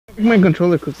My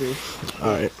controller quickly.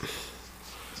 Alright.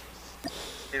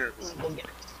 Here, let me go get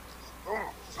it.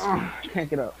 Oh, can't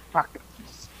get up. Fuck.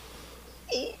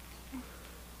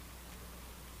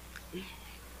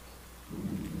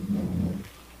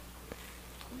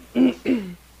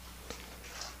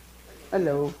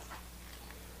 Hello.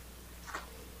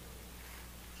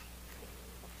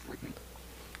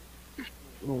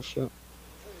 Oh shit.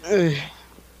 Ugh.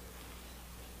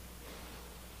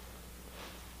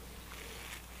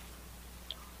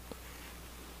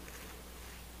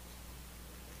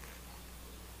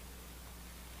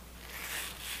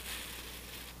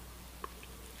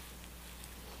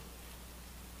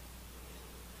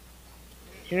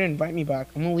 Here, invite me back.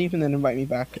 I'm gonna leave and then invite me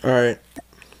back. Alright.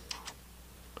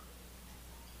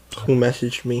 Who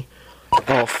messaged me?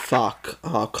 Oh, fuck.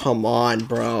 Oh, come on,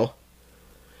 bro.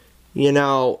 You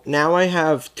know, now I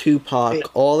have Tupac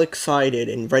all excited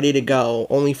and ready to go,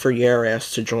 only for your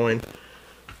ass to join.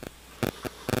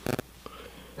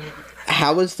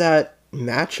 How was that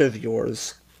match of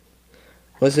yours?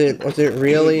 Was it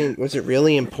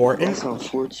really important? That's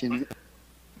unfortunate.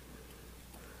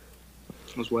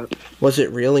 Was what? Was it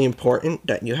really important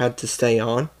that you had to stay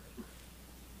on?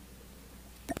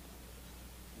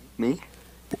 Me?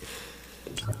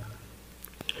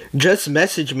 Just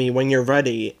message me when you're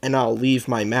ready and I'll leave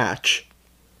my match.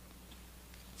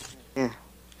 Yeah.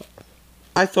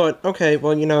 I thought, okay,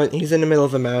 well, you know, he's in the middle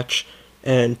of a match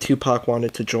and Tupac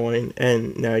wanted to join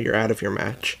and now you're out of your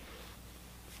match.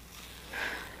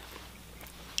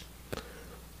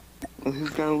 Well,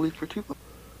 who's gonna leave for Tupac?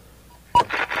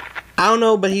 I don't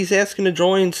know, but he's asking to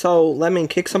join, so Lemon,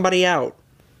 kick somebody out.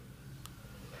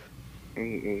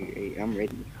 Hey, I'm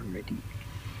ready. I'm ready.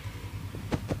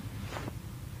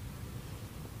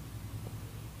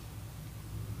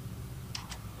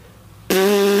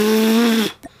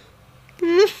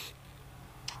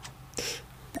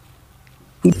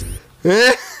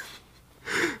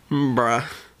 Bruh.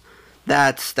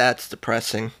 That's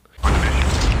depressing.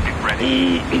 Get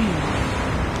ready.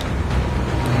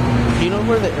 Do you know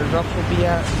where the airdrops will be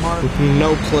at, Mark?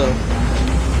 No clue.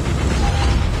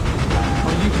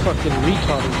 Are you fucking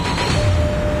retarded?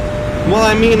 Well,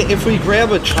 I mean, if we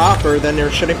grab a chopper, then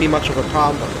there shouldn't be much of a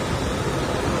problem.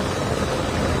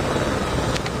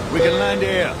 We can land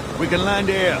here. We can land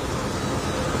here.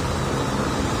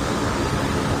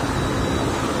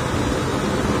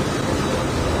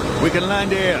 We can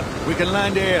land here. We can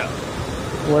land here.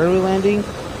 Where are we landing?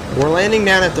 We're landing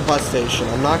down at the bus station.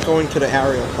 I'm not going to the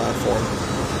aerial platform.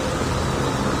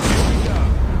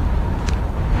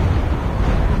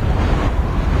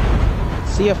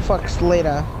 See ya fucks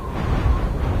later.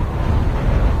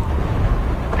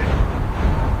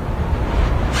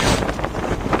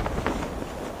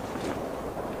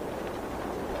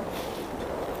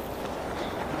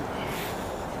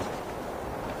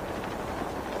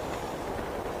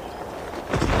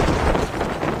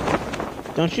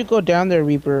 Don't you go down there,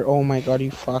 Reaper. Oh my god,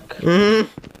 you fuck.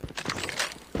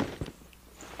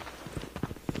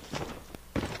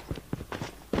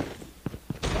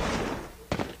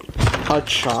 A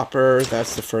chopper,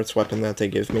 that's the first weapon that they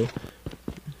give me.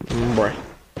 Boy.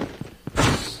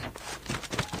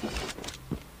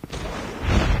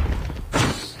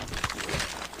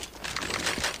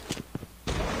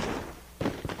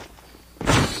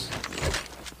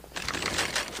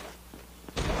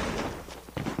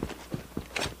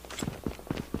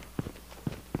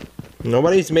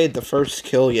 Nobody's made the first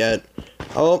kill yet.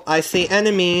 Oh, I see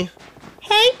enemy.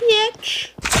 Hey, bitch.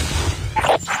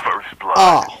 First blood.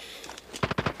 Oh.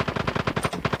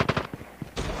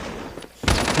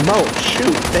 No,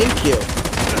 shoot, thank you.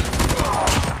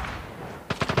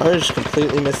 I just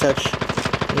completely missed that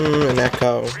an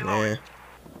echo. Nah.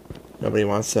 Nobody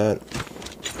wants that.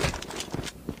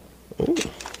 Ooh.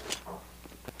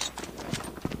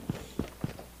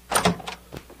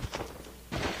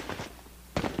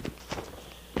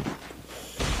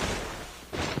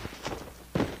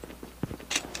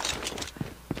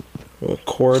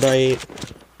 Cordite.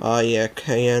 Yeah,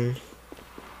 KN.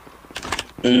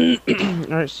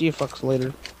 Alright, see you fucks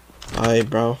later. Alright,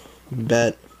 bro.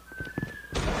 Bet.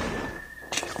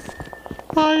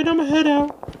 Alright, I'ma head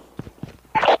out.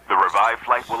 The revived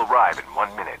flight will arrive in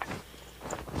 1 minute.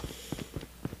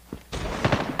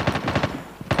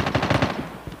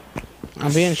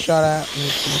 I'm being shot at.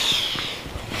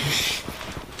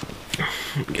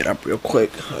 Get up real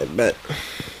quick, I bet.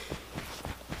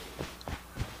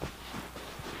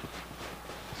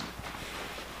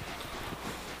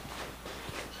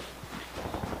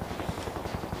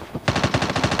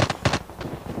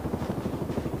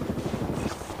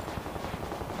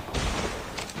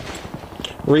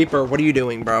 Reaper, what are you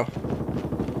doing, bro?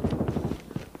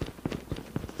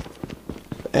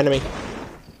 Enemy.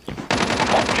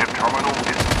 Chip terminal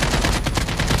is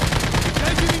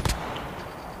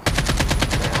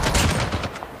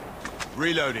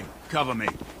Reloading. Cover me.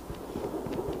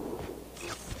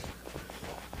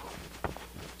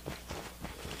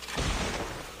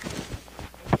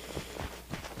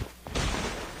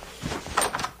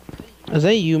 Is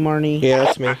that you, Marnie? Yeah,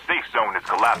 that's me. the safe zone is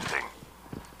collapsing.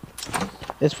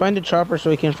 Let's find a chopper so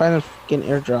we can find a fucking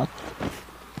airdrop.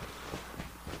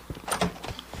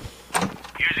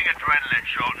 Using adrenaline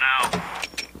shot now.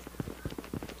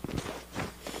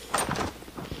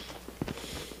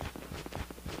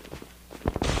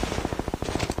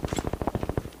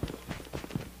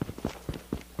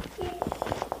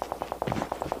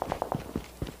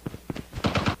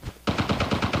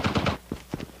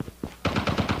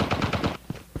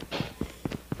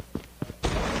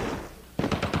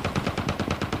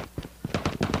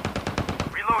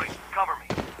 Reloading. Cover me.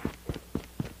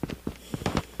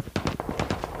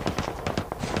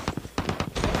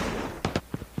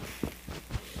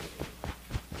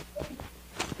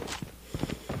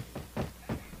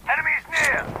 Enemies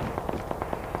near.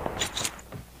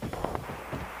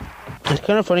 It's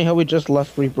kind of funny how we just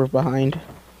left Reaper behind.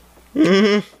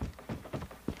 Mm-hmm.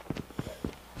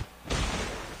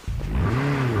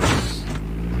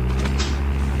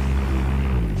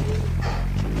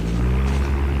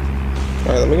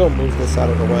 Alright, let me go move this out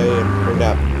of the way and bring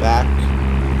that back.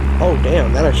 Oh,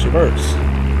 damn, that actually works.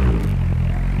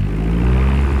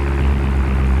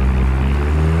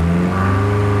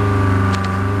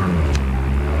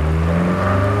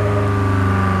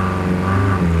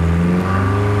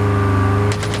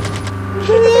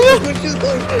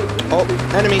 Oh,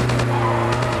 enemy.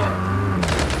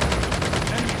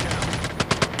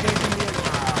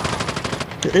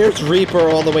 Here's Reaper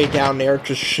all the way down there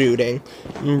just shooting.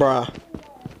 Bruh.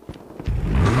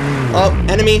 Oh,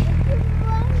 enemy.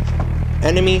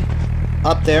 Enemy.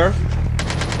 Up there.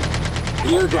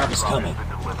 The airdrop is coming. Been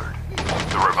delivered.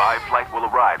 The revived flight will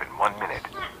arrive in 1 minute.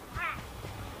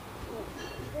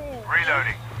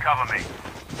 Reloading. Cover me.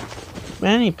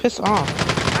 Manny, piss off.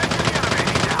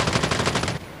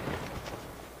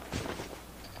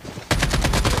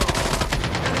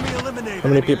 Enemy eliminated. How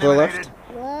many people are left?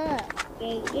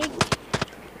 Look,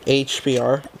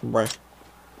 HBR. Bruh.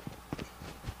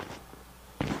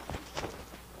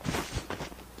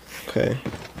 Okay.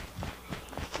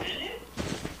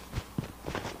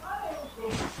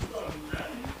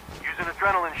 Using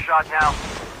adrenaline shot now.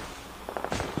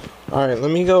 Alright,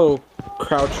 let me go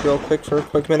crouch real quick for a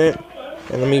quick minute.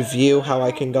 And let me view how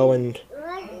I can go and...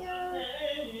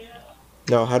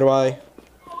 No, how do I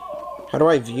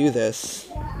view this?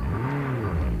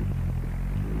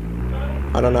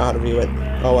 I don't know how to view it.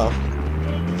 Oh well.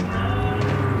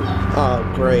 Oh,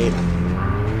 great.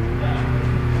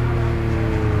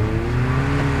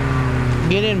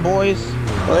 Get in, boys.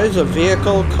 Well, there's a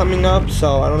vehicle coming up,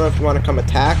 so I don't know if you want to come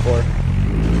attack or...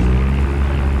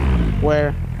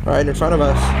 Where? Right in front of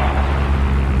us.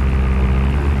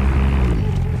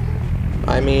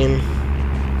 I mean...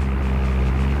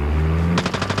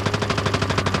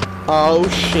 Oh,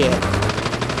 shit.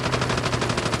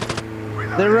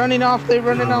 They're running off. They're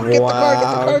running off. Get the car. Get the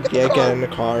car. Get the Yeah, car. get in the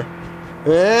car.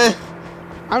 Eh.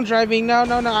 I'm driving. No,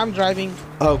 I'm driving.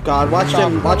 Oh God! Watch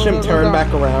him! Watch him turn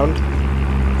back around.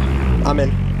 I'm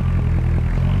in.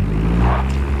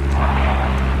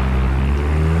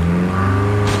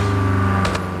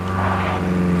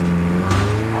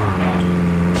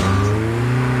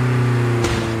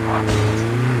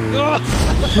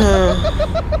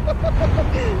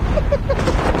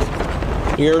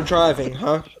 You're driving,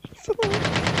 huh?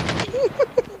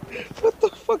 What the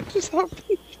fuck just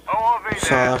happened? ORV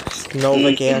there. Fuck.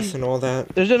 Nova gas and all that.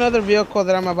 There's another vehicle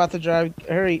that I'm about to drive.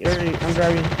 Hurry, hurry. I'm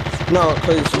driving. No,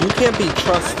 because you can't be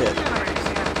trusted.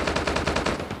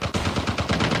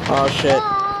 Oh shit.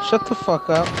 Shut the fuck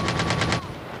up.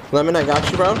 Lemon, I got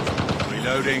you, bro.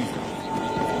 Reloading.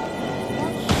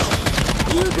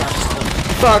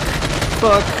 Fuck.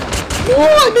 Fuck.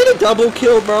 Oh, I made a double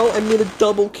kill, bro. I made a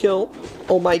double kill.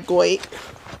 Oh my god.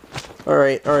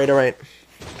 Alright, alright, alright.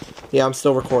 Yeah, I'm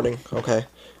still recording. Okay.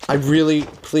 I really,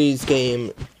 please,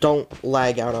 game, don't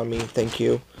lag out on me. Thank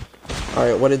you.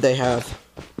 Alright, what did they have?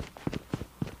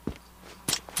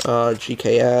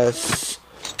 GKS.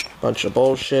 Bunch of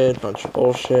bullshit, bunch of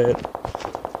bullshit. The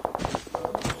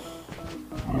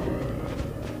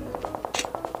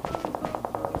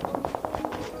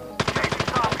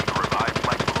revived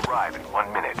flight will arrive in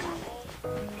 1 minute.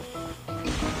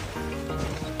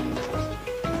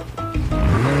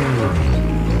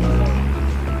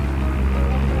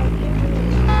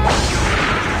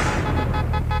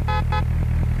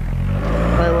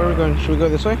 Alright, going? Should we go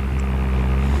this way?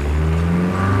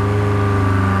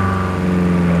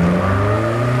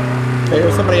 Hey,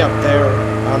 there's somebody up there.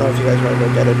 I don't know if you guys want to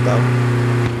go get it though.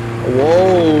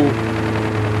 Whoa!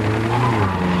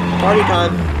 Party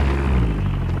time!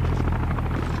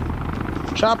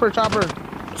 Chopper, chopper.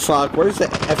 Fuck, where's the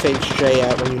FHJ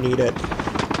at when you need it?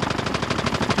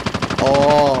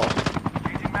 Oh.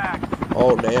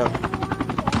 Oh, damn.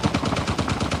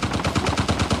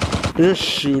 They're just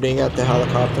shooting at the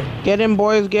helicopter. Get in,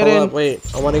 boys, get Hold in. up, wait.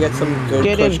 I want to get some good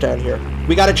Get push in. down here.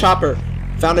 We got a chopper.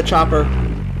 Found a chopper.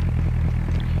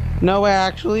 No way,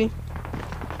 actually.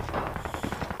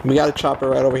 We got a chopper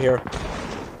right over here.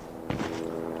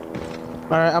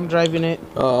 Alright, I'm driving it.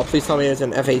 Oh, please tell me there's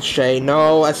an FHJ.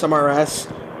 No,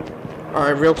 SMRS.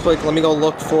 Alright, real quick, let me go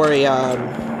look for a,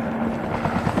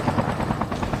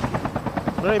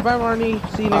 Alright, bye, Marnie.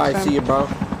 See you next Alright, time. see you, bro.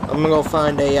 I'm gonna go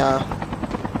find a,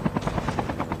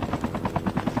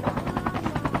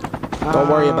 Don't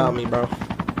worry about me, bro.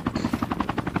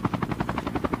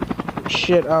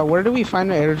 Shit, where do we find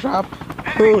the airdrop?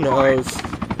 Who knows?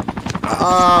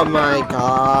 Oh my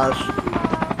gosh.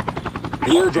 The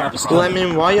airdrop is coming.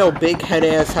 Lemon, why your big head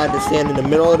ass had to stand in the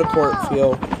middle of the court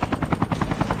field?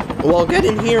 Well, get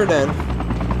in here then.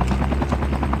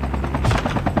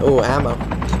 Oh, ammo.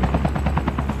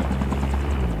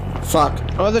 Fuck.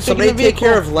 Oh, they're taking Somebody the take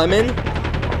care vehicle. of Lemon.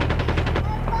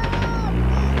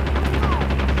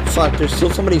 Fuck, there's still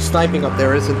somebody sniping up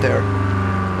there, isn't there?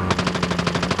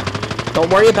 Don't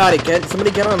worry about it.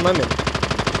 Somebody get on Lemon.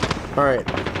 Alright.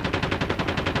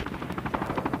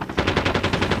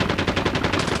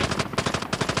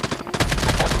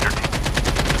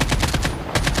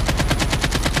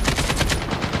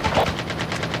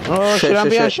 Oh shit, I'm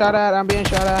being shit. shot at, I'm being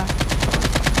shot at.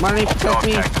 Marnie, protect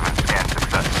me. Scan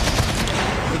success.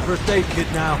 Need first aid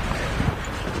kit now.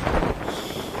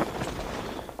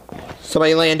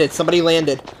 Somebody landed. Somebody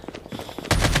landed.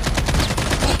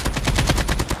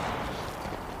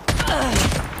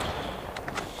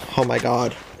 Oh my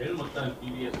god.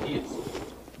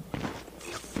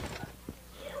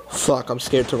 Fuck, I'm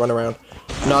scared to run around.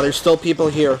 No, there's still people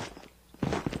here.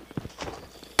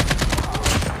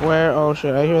 Where? Oh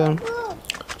shit, I hear them.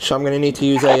 So I'm gonna need to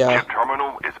use a, Chip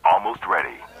terminal is almost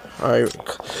ready. Alright.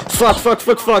 Fuck,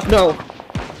 no.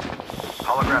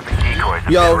 Holographic decoys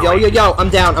have Yo, been yo, yo, released. yo, I'm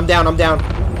down.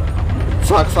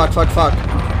 Fuck.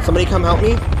 Somebody come help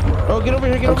me. Oh, get over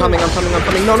here, get I'm over coming.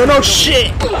 here. No,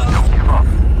 shit! Don't give up.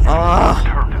 Ah.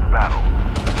 Return to the battle.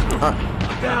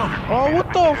 Oh, what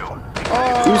the f-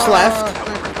 Oh, Who's left?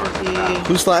 sniper.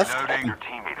 Who's left? Loading. Your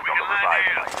teammates on the revive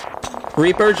flight.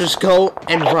 Reaper, just go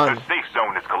and The run. safe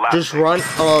zone is collapsing. Just run.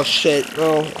 Oh, shit.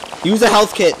 Oh. Use a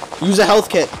health kit.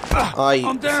 Oh,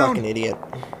 you fucking idiot.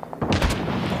 Your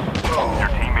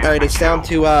teammates Alright, been it's down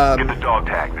killed. to, Get the dog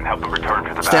tags and help them return to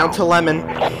the It's battle. down to Lemon. You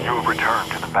have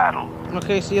returned to the battle.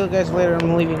 Okay, see you guys later.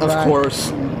 I'm leaving. Of Bye.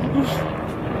 course.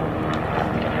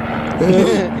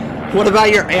 What about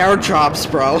your airdrops,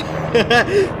 bro?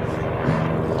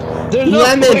 There's no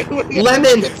way we're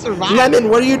gonna survive. Lemon,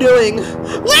 what are you doing?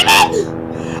 Lemon!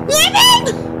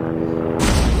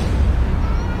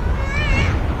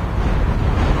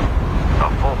 A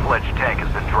full-fledged tank has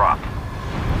been dropped.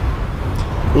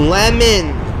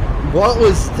 Lemon! What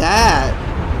was that?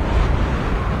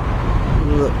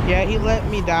 Yeah, he let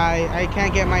me die. I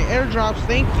can't get my airdrops.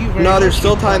 Thank you very much. No, there's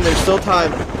still time.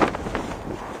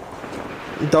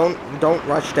 Don't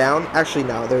rush down. Actually,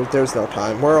 no, there's no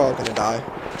time. We're all gonna die.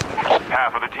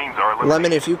 Half of the teams are eliminated.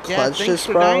 Lemon, if you Yeah, clutch thanks this,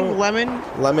 for bro. dying, Lemon.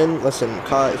 Lemon, listen,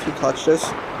 if you clutch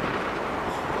this.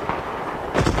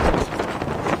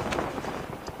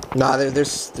 Nah,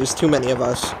 there's too many of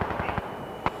us.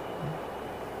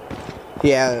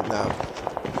 Yeah, no.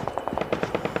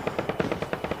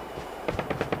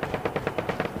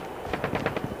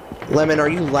 Lemon, are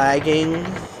you lagging? The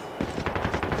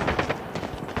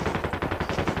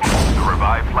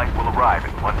revived flight will arrive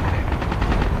in 1 minute.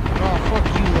 Oh, fuck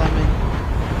you, Lemon.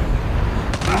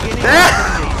 You're getting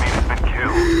Teammate has been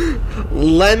killed.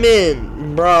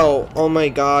 Lemon, bro. Oh my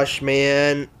gosh,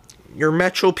 man. Your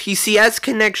Metro PCS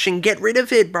connection. Get rid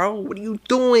of it, bro. What are you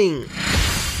doing?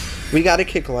 We gotta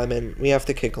kick Lemon. We have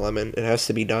to kick Lemon. It has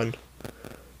to be done.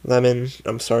 Lemon,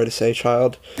 I'm sorry to say,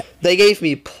 child. They gave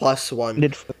me +1.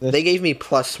 They gave me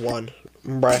 +1,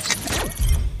 bruh.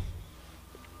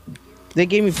 They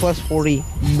gave me +40,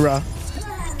 bruh.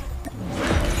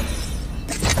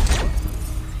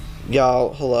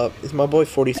 Y'all, hold up. Is my boy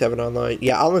 47 online?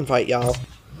 Yeah, I'll invite y'all.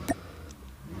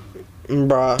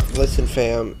 Bruh, listen,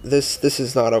 fam. This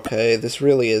is not okay. This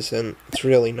really isn't. It's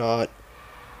really not.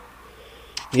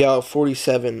 Yo,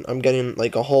 47. I'm getting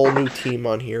like a whole new team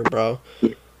on here, bro.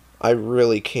 I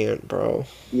really can't, bro.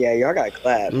 Yeah, y'all got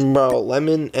clapped. Bro,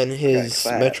 Lemon and his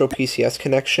clap. Metro PCS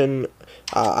connection,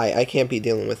 I can't be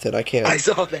dealing with it. I can't. I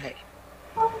saw that.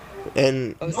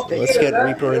 And let's get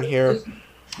Reaper in here.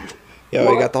 Yo,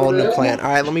 we got the whole new clan.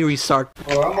 Alright, let me restart.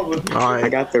 I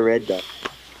Alright. got the red dot.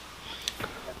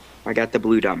 I got the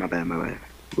blue dot. My bad.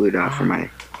 Blue dot for my.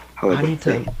 I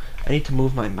need to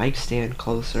move my mic stand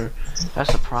closer.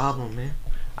 That's the problem, man.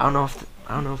 I don't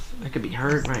know if I could be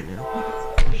heard right now.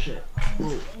 Oh shit.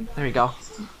 Ooh, there we go.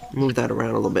 Move that around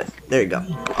a little bit. There you go.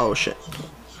 Oh shit.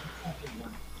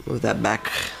 Move that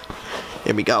back.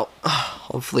 There we go.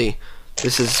 Hopefully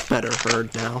this is better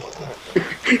heard now.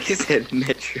 He said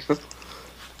Metro.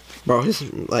 Bro, his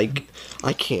like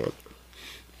I can't.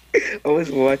 I was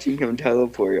watching him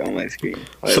teleport on my screen.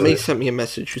 Somebody sent me a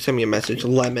message. Who sent me a message?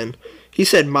 Lemon. He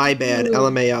said my bad.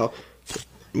 LMAO.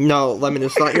 No, Lemon,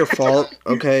 it's not your fault,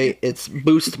 okay? It's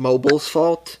Boost Mobile's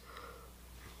fault.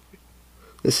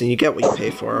 Listen, you get what you pay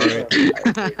for, alright?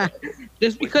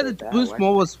 Just because it's Boost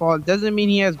Mobile's fault doesn't mean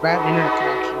he has bad internet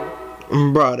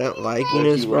connection. Bro, that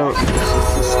lagginess, bro.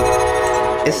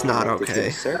 It's not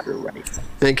okay.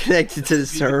 They're connected to the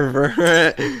server.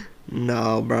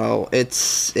 No, bro.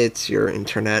 It's your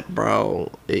internet, bro.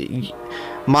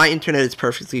 My internet is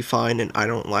perfectly fine and I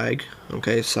don't lag.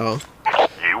 Okay, so.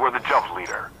 You were the jump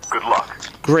leader. Good luck.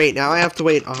 Great, now I have to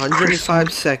wait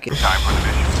 105 seconds. Time for the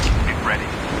mission. Get ready.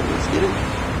 Let's get it.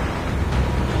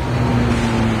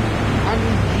 I'm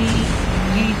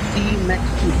GGC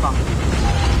next to Pop. I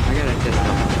gotta test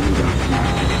out the blue dot. I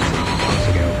also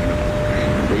gotta open up.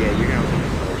 But yeah, you're gonna open it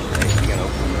first, right? You gotta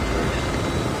open it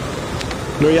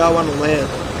first. Where y'all want to land?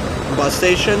 Bus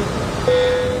station?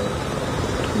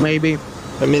 Maybe.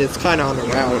 I mean, it's kind of on the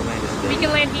route. We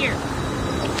can land here.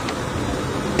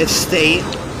 It's state.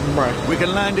 Right. We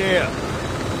can land here.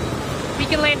 We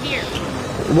can land here.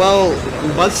 Well,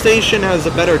 bus station has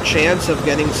a better chance of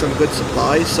getting some good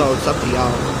supplies, so it's up to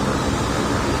y'all.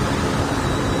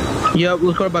 Yep,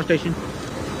 let's go to bus station.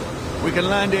 We can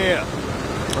land here.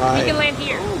 We can Alright. land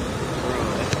here.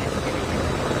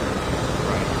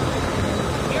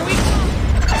 Here we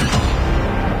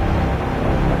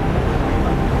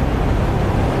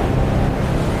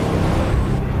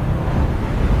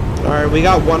Alright, we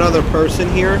got one other person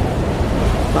here.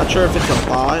 Not sure if it's a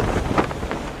bot.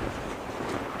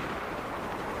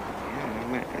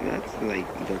 Yeah, that's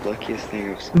like the luckiest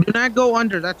thing I've seen. Do not go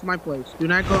under. That's my place. Do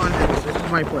not go under. This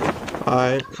is my place.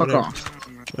 Alright. Fuck whatever.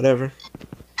 off. Whatever.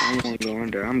 I'm gonna go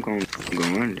under. I'm going to go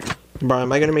under. Bro,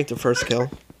 am I gonna make the first kill?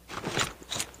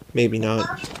 Maybe not.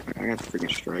 I got the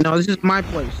freaking strike. No, this is my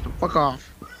place. Fuck off.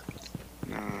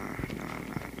 Nah.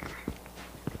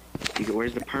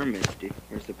 Where's the permit, dude?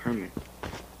 Where's the permit?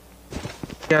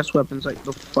 Gas weapons, like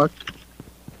the fuck.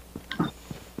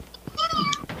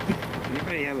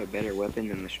 Anybody have a better weapon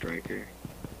than the striker?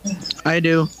 I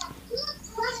do.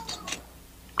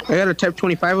 I got a Type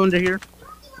 25 under here.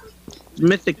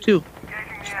 Mythic too.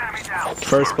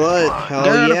 First blood. Hell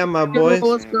Gotta yeah, my fucking boy. go,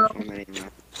 let's go.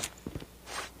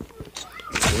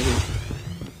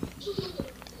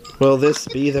 Will this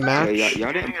be the Yo, match?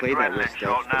 y'all didn't play that with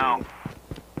stealth. now.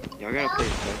 Y'all gotta play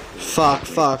stealth.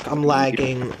 Fuck, I'm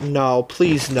lagging. No,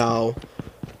 please no.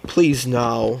 Please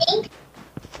no.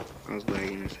 I was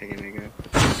lagging a second ago.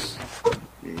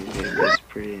 That's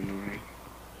pretty annoying.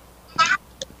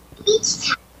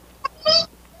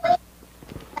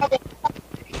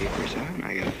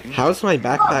 I gotta finish. How's my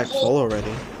backpack full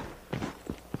already?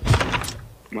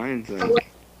 Mine's like,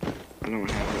 I don't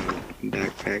have a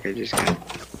backpack, I just got.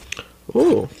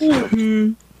 Ooh.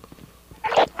 The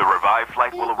revived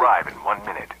flight will arrive in 1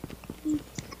 minute.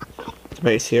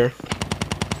 Base here.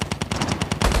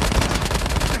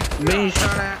 Being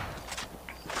shot at.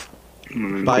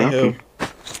 By who?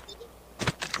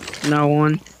 No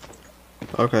one.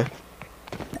 Okay.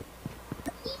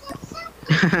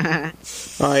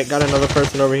 Alright, got another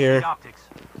person over here.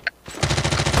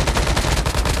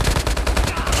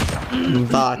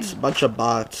 Bots, bunch of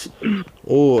bots.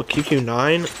 Ooh, a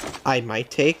QQ9 I might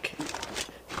take,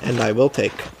 and I will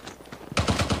take.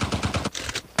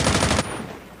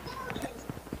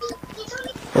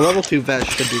 A level 2 vest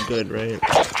should be good, right?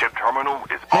 Chip terminal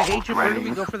is I hate almost you, where do ready.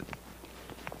 we go for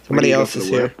Somebody else is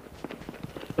here.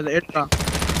 the airdrop?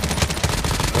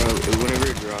 Whenever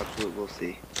it drops, we'll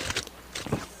see.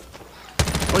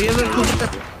 Oh yeah, let's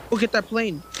go get that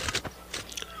plane.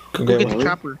 Go Go get get the one.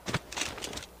 chopper.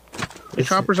 The It's-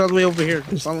 chopper's all the way over here.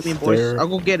 Follow me, boys. there. I'll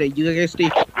go get it. You guys stay.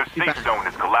 The Be safe back. zone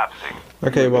is collapsing.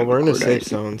 Okay, well, we're in a safe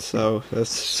zone, so that's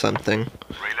something.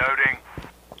 Reloading.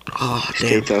 Oh, damn.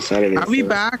 Skates outside of it. I'll be so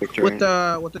back picture with it.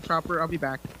 the chopper. I'll be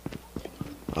back.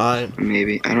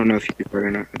 Maybe. I don't know if you did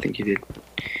or not. I think you did.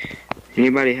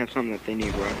 Anybody have something that they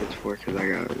need rockets for? Because I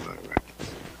got a lot of rockets.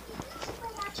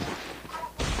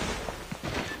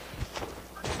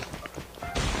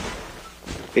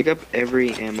 Pick up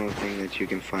every ammo thing that you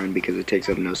can find because it takes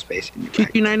up no space in your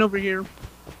back. TP9 over here.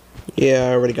 Yeah,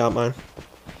 I already got mine.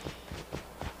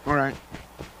 Alright.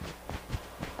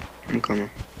 I'm coming.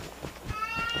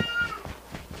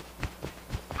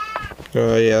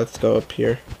 Yeah, let's go up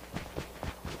here.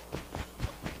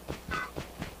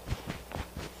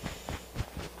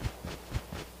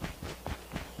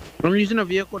 I'm using a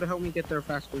vehicle to help me get there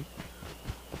faster.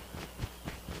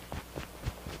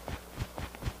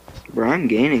 Bro, I'm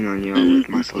gaining on y'all with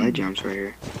my slide jumps right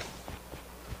here.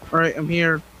 Alright, I'm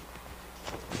here.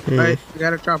 Alright, I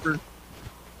got a chopper.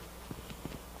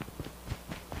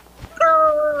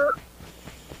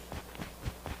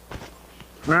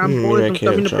 Alright, boys, I'm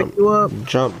coming to pick you up.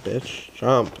 Jump, bitch.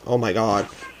 Jump. Oh my god.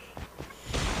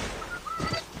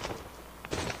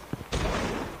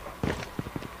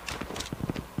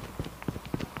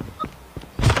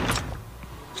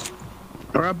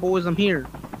 Alright, boys, I'm here.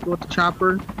 Go with the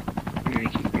chopper.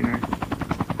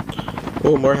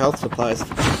 Oh, more health supplies.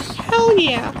 Hell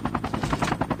yeah.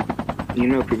 You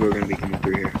know people are gonna be coming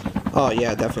through here. Oh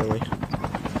yeah, definitely.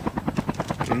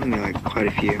 There's only like quite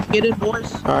a few. Get it,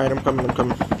 boys. Alright, I'm coming. The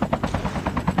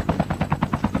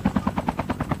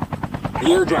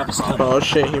airdrop is coming. Oh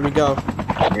shit, here we go.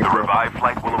 The revived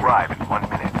flight will arrive in 1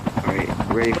 minute. Alright,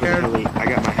 ready for the heli. I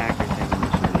got my hacker thing on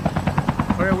this ready.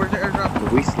 Alright, where's the airdrop?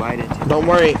 If we slide into Don't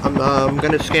worry, I'm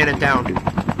gonna scan it down.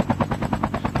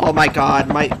 Oh my god,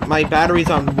 my battery's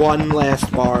on one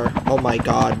last bar. Oh my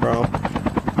god, bro.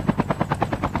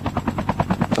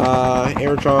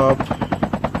 Airdrop.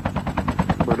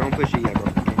 Bro, don't push it yet, bro.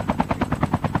 Okay.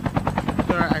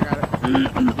 Alright, I got it.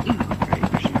 Alright,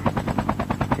 push it.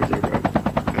 Where's airdrop?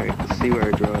 Alright, let's see where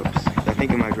it drops. I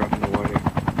think it might drop in the water.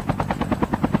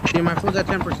 Shit, my phone's at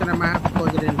 10%. I might have to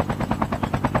plug it in.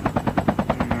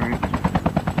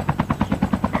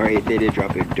 Alright, they did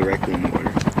drop it directly in the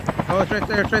water. Oh, it's right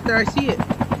there. It's right there. I see it.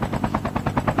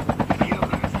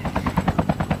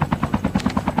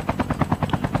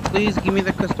 Please give me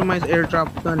the customized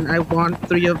airdrop gun. I want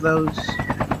 3 of those.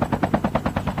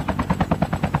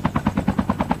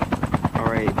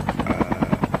 Alright,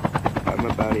 I'm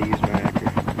about to use my hacker.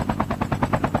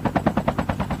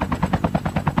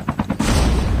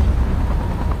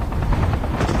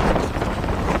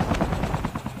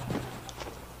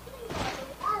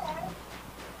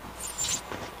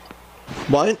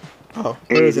 What? Oh,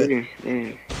 where is it?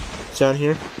 Yeah. It's down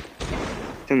here?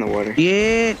 It's in the water.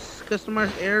 Yes,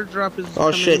 customized airdrop is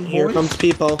Oh coming shit, in, here boys. comes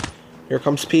people. Here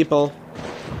comes people.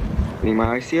 Need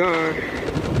my ICR.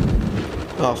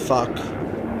 Oh fuck.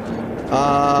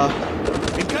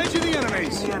 Engaging the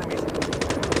enemies.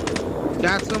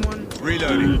 Got someone.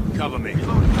 Reloading. Cover me.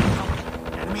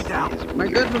 Enemy down. My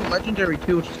gun's was legendary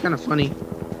too, which is kind of funny.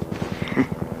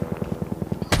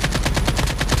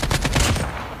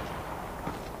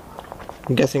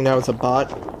 I'm guessing that was a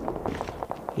bot.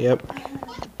 Yep.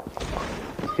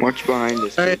 Watch behind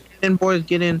us. Alright, get in, boys,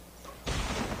 get in.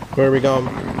 Where are we going?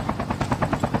 I'm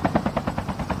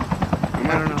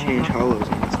gonna have to change hollows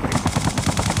on this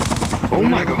thing. Oh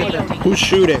my god. Who's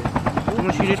shooting?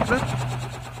 Someone shoot it first?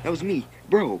 That was me.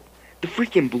 Bro, the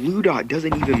freaking blue dot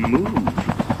doesn't even move. It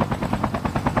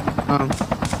has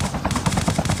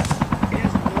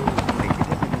no, like, it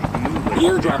doesn't like move. The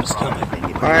airdrop is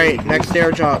coming. Alright, next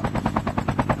airdrop.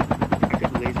 I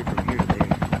got a laser from here to there.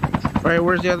 Alright,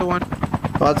 where's the other one?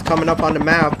 Oh, it's coming up on the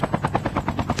map.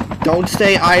 Don't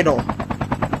stay idle.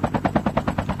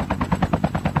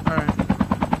 Alright.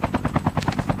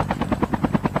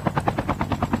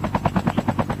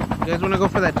 You guys wanna go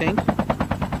for that tank?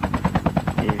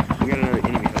 Yeah, we got another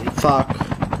enemy heli. Fuck.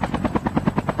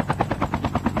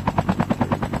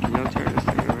 Can y'all turn this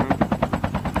thing around?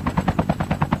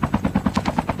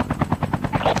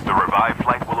 The revived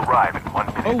flight will arrive in 1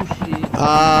 minute. Oh shit.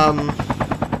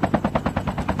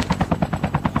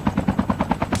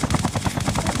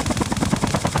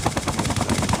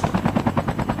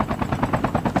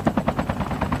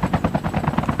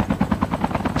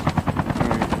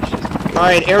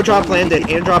 Alright, airdrop landed.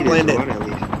 Airdrop landed.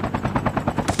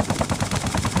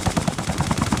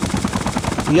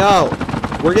 Yo,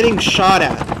 we're getting shot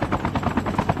at.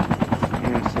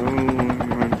 Yeah, so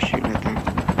I'm shooting at them.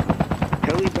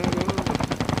 Heli back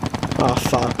over. Oh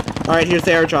fuck. Alright, here's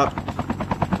the airdrop.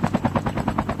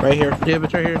 Right here. Yeah,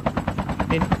 but right here.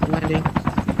 Hey, landing.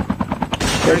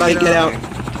 Everybody get out.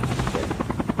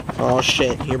 Oh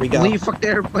shit, here we go. Leave, fuck the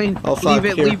airplane. Oh fuck, leave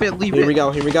it, here. leave it, leave Here it. we go,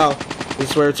 here we go.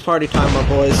 This is where it's party time, my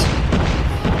boys.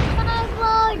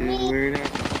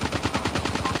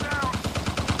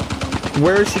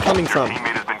 Where is he coming from?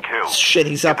 Teammate has been killed. Shit,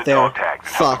 he's Get up the there. dog tags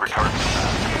and help Fuck. them return.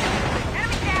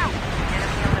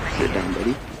 Sit down,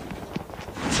 buddy.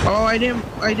 Oh, I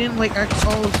didn't like, oh,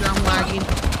 shit, I'm lagging.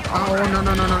 Oh, no,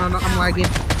 I'm lagging.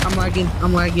 I'm lagging.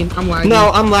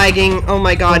 No, I'm lagging. Oh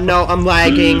my god, no, I'm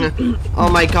lagging. Oh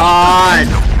my god.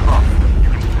 Don't give up. You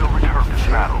can still return to the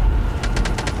battle.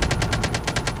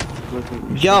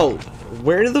 Yo,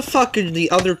 where the fuck are the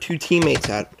other two teammates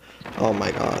at? Oh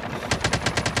my god.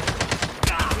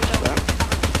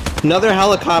 Another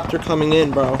helicopter coming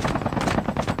in, bro. Skill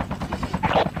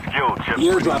chip. The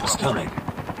airdrop is coming.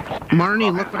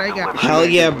 Marnie, look what I got. Hell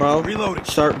yeah, bro. Reloading.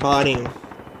 Start botting.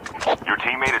 Your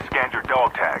teammate has scanned your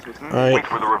dog tag. Alright. Wait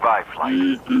for the revive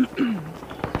flight.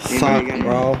 Fuck,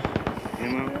 bro.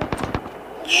 Ammo?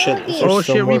 Shit, is there Oh,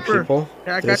 still shit, more Reaper. people?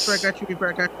 Yeah, I got you, Reaper.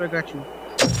 I got you.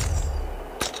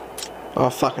 Oh,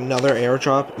 fuck, another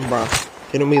airdrop? Bro,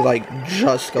 didn't we, like,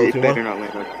 just go They through better one?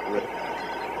 not land on the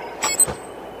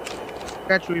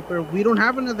Got you, Reaper. We don't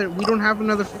have another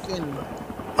freaking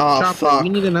Oh, chopper. fuck. We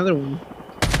need another one.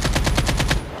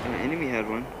 An enemy had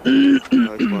one. Oh,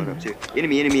 it's blowing up too.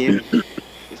 Enemy.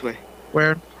 This way.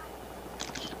 Where?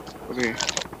 Over here.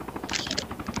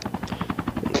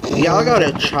 Y'all got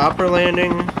a chopper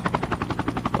landing?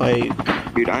 Like,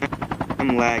 Dude,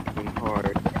 I'm lagging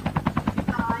hard.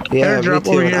 yeah, me Airdrop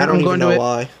too, over and here, I don't I'm even going to know it.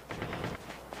 why.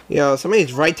 Yo,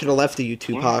 somebody's right to the left of you,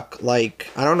 Tupac. Like,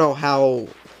 I don't know how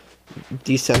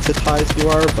desensitized you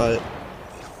are, but...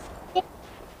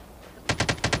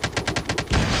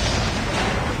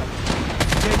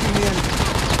 Taking the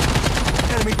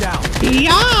enemy. Enemy down.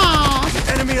 Yeah!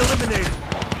 Enemy eliminated.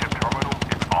 Chip terminal is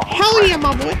almost Hell ready. yeah,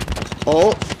 my boy!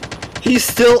 Oh, he's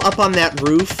still up on that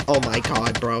roof. Oh my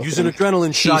god, bro. Use an adrenaline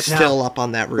He's shot now. still up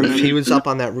on that roof. He was up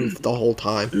on that roof the whole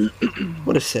time.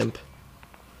 What a simp.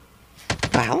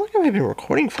 How long have I been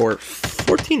recording for?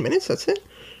 14 minutes, that's it?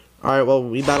 Alright, well,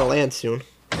 we about to land soon.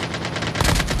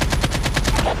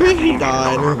 He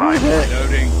died.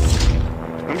 Loading.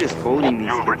 I'm just holding these.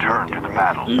 You'll return to the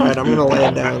battle. Alright, I'm gonna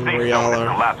land down Safe where y'all zone is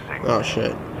are. collapsing. Oh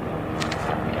shit.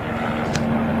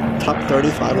 Top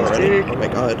 35 already? Oh my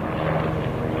god.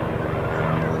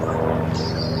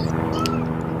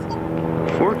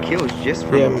 4 kills just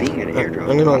from Yeah, being at an airdrop.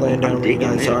 I'm gonna land down I'm where you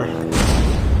digging guys it. are.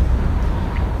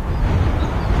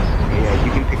 Yeah,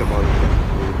 you can pick up all the stuff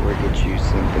or get you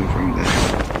something from that.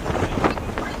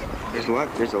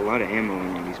 There's a lot of ammo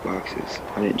in all these boxes.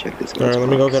 I didn't check this. Alright, let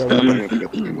me go get a I'm weapon. gonna pick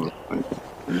up some ammo.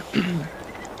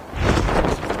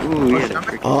 Ooh, yeah, the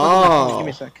freaking- Oh. Give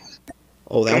me a sec.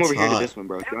 Oh, Come that's over here to hot. this one,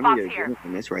 bro. If y'all need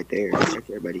adrenaline, it's right there. It's right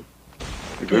there, buddy.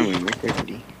 Adrenaline, right there,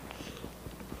 buddy.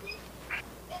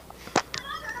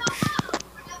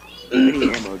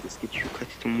 Any ammo, just get you a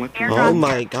custom weapon. Oh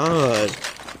my god.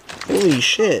 Holy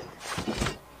shit.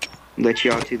 Let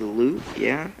y'all to the loot.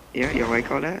 Yeah, y'all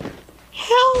like all that?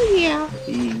 Hell yeah.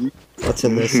 Mhm. What's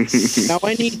in this? Now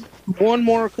I need one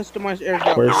more customized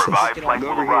airdrop. Where's The this? revive flight Go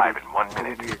will over here. arrive in 1 Come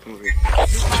minute. over here, come over here.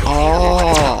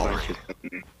 Oh. Bunch of stuff in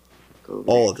there. Go over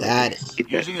Oh, there, go that. over there. Get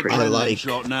that Using pressure. I adrenaline like.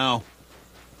 shot now.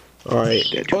 Alright.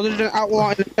 That Oh, there's an outlaw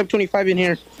and a Type 25 in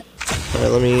here.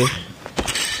 Alright, let me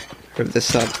grab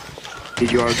this up.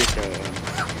 Did you all get the...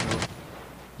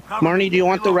 Marnie, do you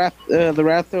want the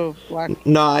Wrath of Black?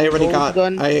 No, I already Gold got.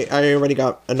 gun? I already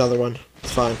got another one.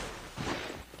 It's fine.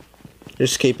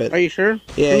 Just keep it. Are you sure?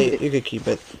 Yeah, you could keep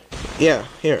it. Yeah,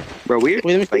 here. Bro, we're Wait,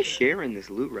 let me like see. sharing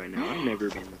this loot right now. I've never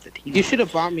been with a team. You should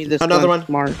have bought me this Another gun, one.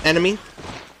 Mark. Enemy.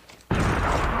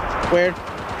 Where?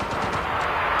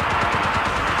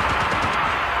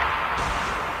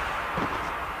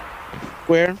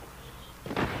 Where?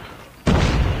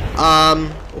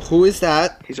 Who is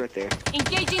that? He's right there.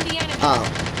 Engaging the enemy. Oh.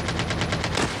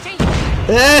 Change.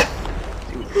 Eh!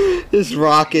 This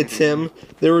rockets him.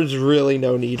 There was really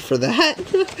no need for that.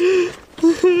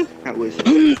 That was...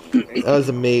 That was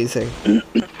amazing.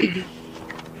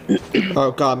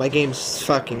 Oh god, my game's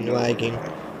fucking lagging.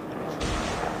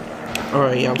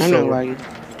 Alright, yeah, I'm I'm still... not lagging.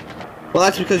 Well,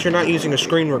 that's because you're not using a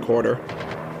screen recorder.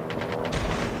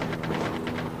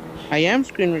 I am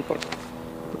screen recording.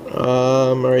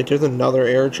 Alright, there's another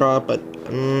airdrop, but,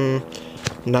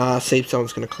 nah, safe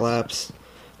zone's gonna collapse.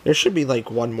 There should be,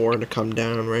 like, one more to come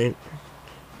down, right?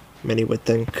 Many would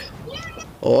think.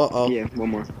 Oh, uh-oh. Yeah, one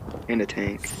more. And a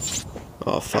tank.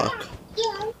 Oh, fuck.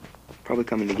 Probably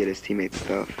coming to get his teammates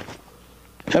stuff.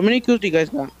 How many kills do you guys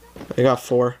got? I got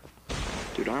 4.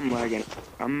 Dude, I'm lagging.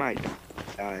 I might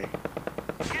die.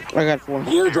 I got 4.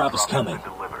 The airdrop is coming.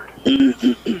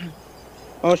 Delivered.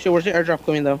 Oh shit, where's the airdrop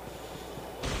coming though?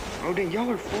 Oh, dang, y'all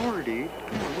are far, dude.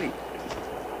 Come on, wait.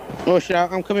 Oh shit,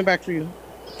 I'm coming back for you.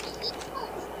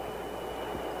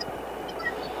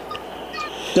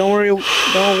 Don't worry,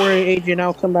 Adrian.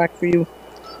 I'll come back for you.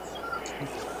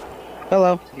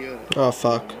 Hello. Yeah. Oh,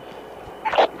 fuck.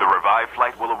 The revived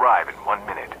flight will arrive in 1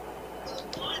 minute.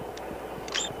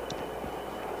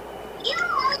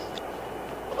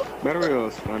 Battle Royale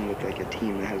is fun with like a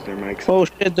team that has their mics. Oh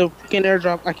shit, the freaking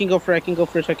airdrop. I can go for it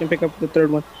so I can pick up the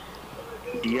third one.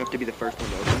 Do you have to be the first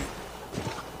one to open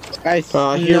it?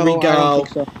 Here No, we I don't go.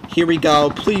 think so. Here we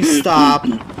go. Please stop.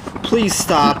 Please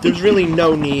stop. There's really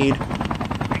no need. Oh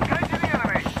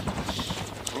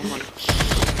my.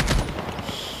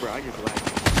 Bro, I just lagged.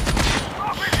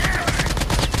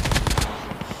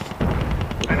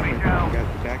 Enemy down. You got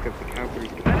the back of the cavalry.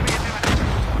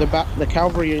 The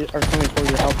cavalry are coming for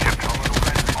your help.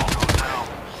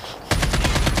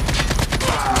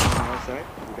 Outside?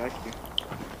 You got you.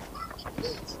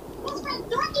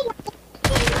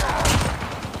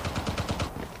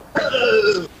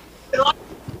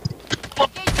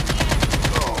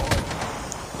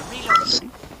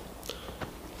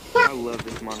 I love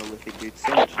this monolithic dude.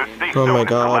 So much The damage. safe Oh zone my is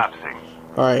God. collapsing.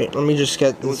 Alright, let me just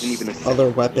get wasn't even this a other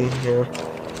weapon here.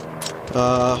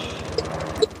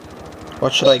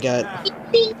 What should I get?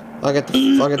 I'll get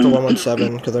the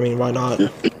 117, because I mean, why not?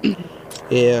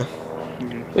 Yeah.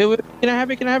 Wait, can I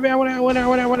have it? Can I have it? Can I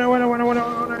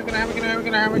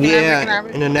have it? Yeah,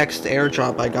 in the next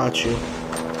airdrop, I got you.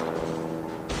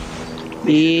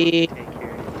 Yeah. Take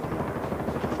care.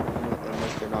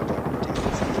 Unless they're not talking about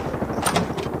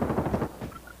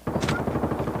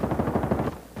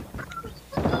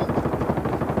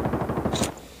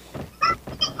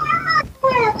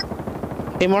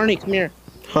Hey, Marnie, come here.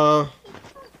 Huh?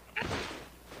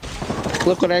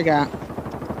 Look what I got. The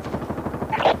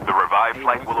revived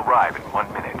flight will arrive in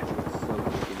 1 minute.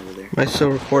 Am I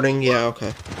still recording? Yeah,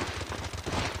 okay.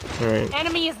 Alright.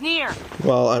 Enemy is near.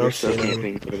 Well, I They're don't still see them.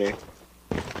 camping over there.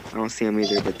 I don't see them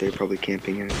either, but they're probably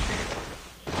camping out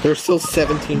there. There's still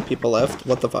 17 people left.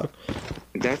 What the fuck?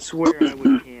 That's where I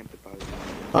would camp if I was.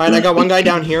 Alright, I got one guy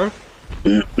down here.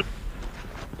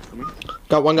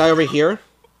 Got one guy over here.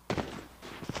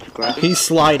 He's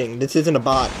sliding. This isn't a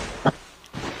bot.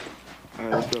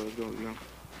 Alright, let's go.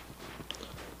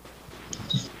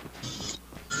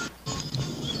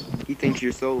 He thinks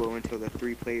you're solo until the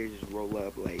 3 players just roll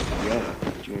up like, yeah,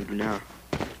 what you wanna do now?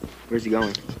 Where's he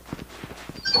going?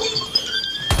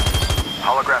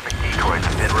 Holographic decoys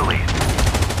have been released.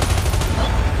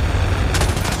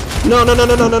 No.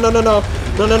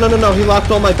 No. He locked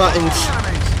all my buttons.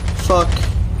 Fuck.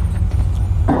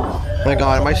 My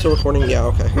God, am I still recording? Yeah,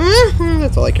 okay.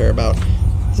 That's all I care about.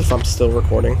 As if I'm still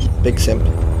recording. Big simp.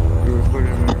 You're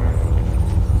recording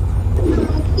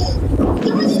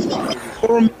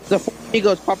The 4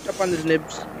 amigos popped up on his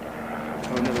nibs. Oh,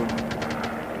 another one.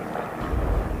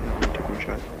 Took one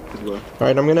shot as well.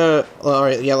 Alright, I'm gonna...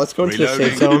 Alright, yeah, let's go into the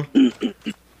safe zone.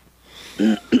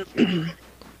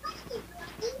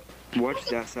 Watch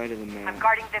that side of the map.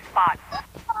 Guarding this spot.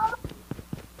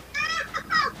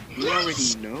 You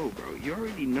already know, bro. You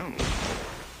already know.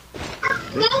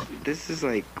 This is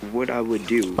like what I would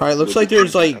do. Alright, looks like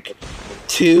there's like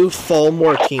 2 full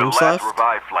more The teams last left.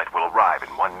 revived flight will arrive in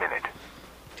 1 minute.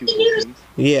 2 full teams.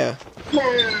 Yeah. Dude,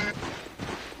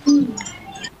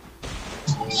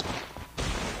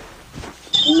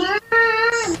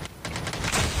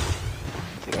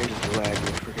 I just lagged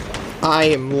the frick out. I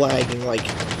am lagging like...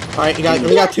 Alright, we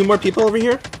got 2 more people over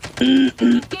here. Engaging the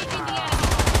enemy.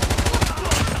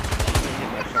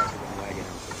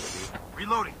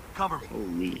 Reloading. Cover me.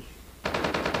 Holy.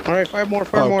 Alright, 5 more.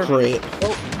 Oh, great.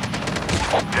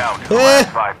 Down to the last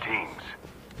 5 teams.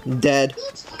 Dead.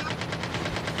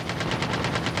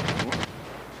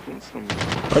 What's some-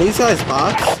 Are these guys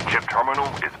bots? Chip terminal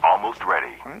is almost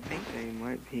ready. I think they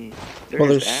might be. They're Well,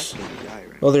 just there's- asking to die,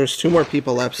 right? Well, there's 2 more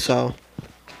people left, so...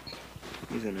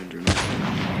 He's an under.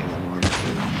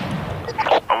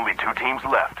 Only 2 teams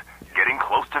left. Getting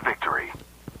close to victory.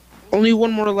 Only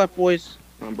 1 more left, boys.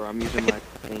 Bro, I'm using my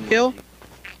thing. Kill?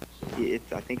 I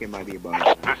think it might be a bug.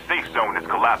 The safe zone is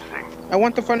collapsing. I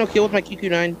want the final kill with my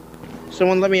QQ9.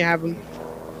 Someone let me have him.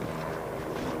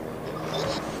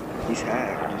 He's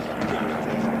hacked.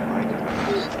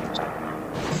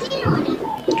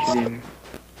 Just using him.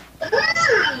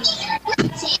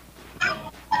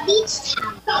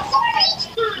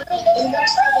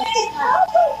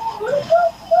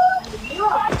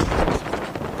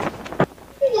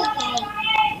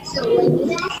 So when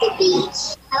you're at the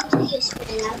beach, how do you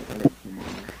swim?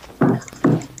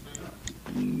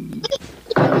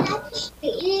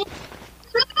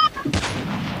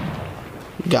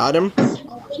 Got him?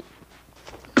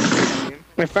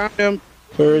 I found him.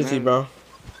 Where is he, bro?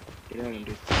 Get at him,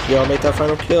 dude. Y'all make that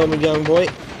final kill, my young boy.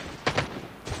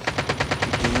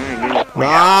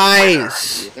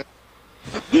 Nice!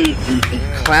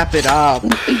 Clap it up.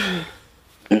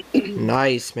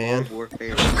 Nice, man.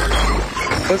 Warfare.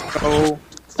 Let's go.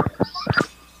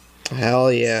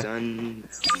 Hell yeah. Son.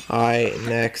 Alright,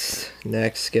 next.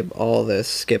 Skip all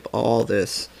this.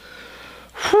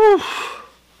 Whew.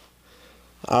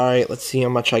 Alright, let's see how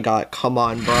much I got. Come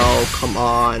on, bro. Come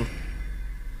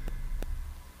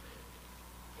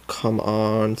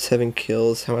on. 7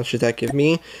 kills. How much does that give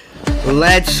me?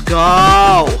 Let's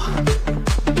go!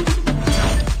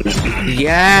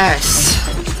 Yes!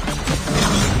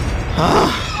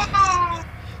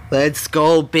 Let's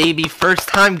go, baby. First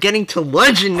time getting to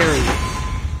legendary.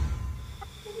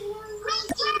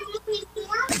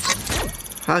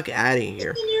 Fuck out of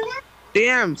here.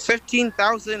 Damn,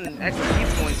 15,000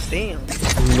 XP points. Damn.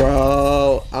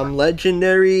 Bro, I'm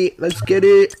legendary. Let's get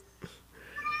it.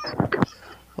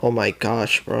 Oh my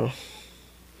gosh, bro.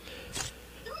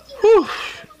 Whew.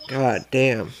 God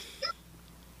damn.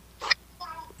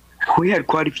 We had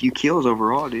quite a few kills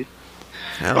overall, dude.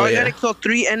 Hell I yeah. gotta kill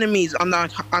 3 enemies on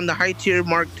the high tier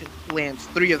marked lands.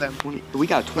 3 of them. We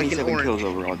got 27 orange. kills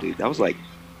overall, dude. That was like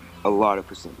a lot of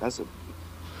percent. That's a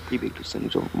pretty big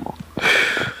percentage overall.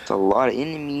 It's a lot of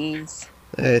enemies.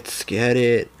 Let's get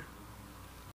it.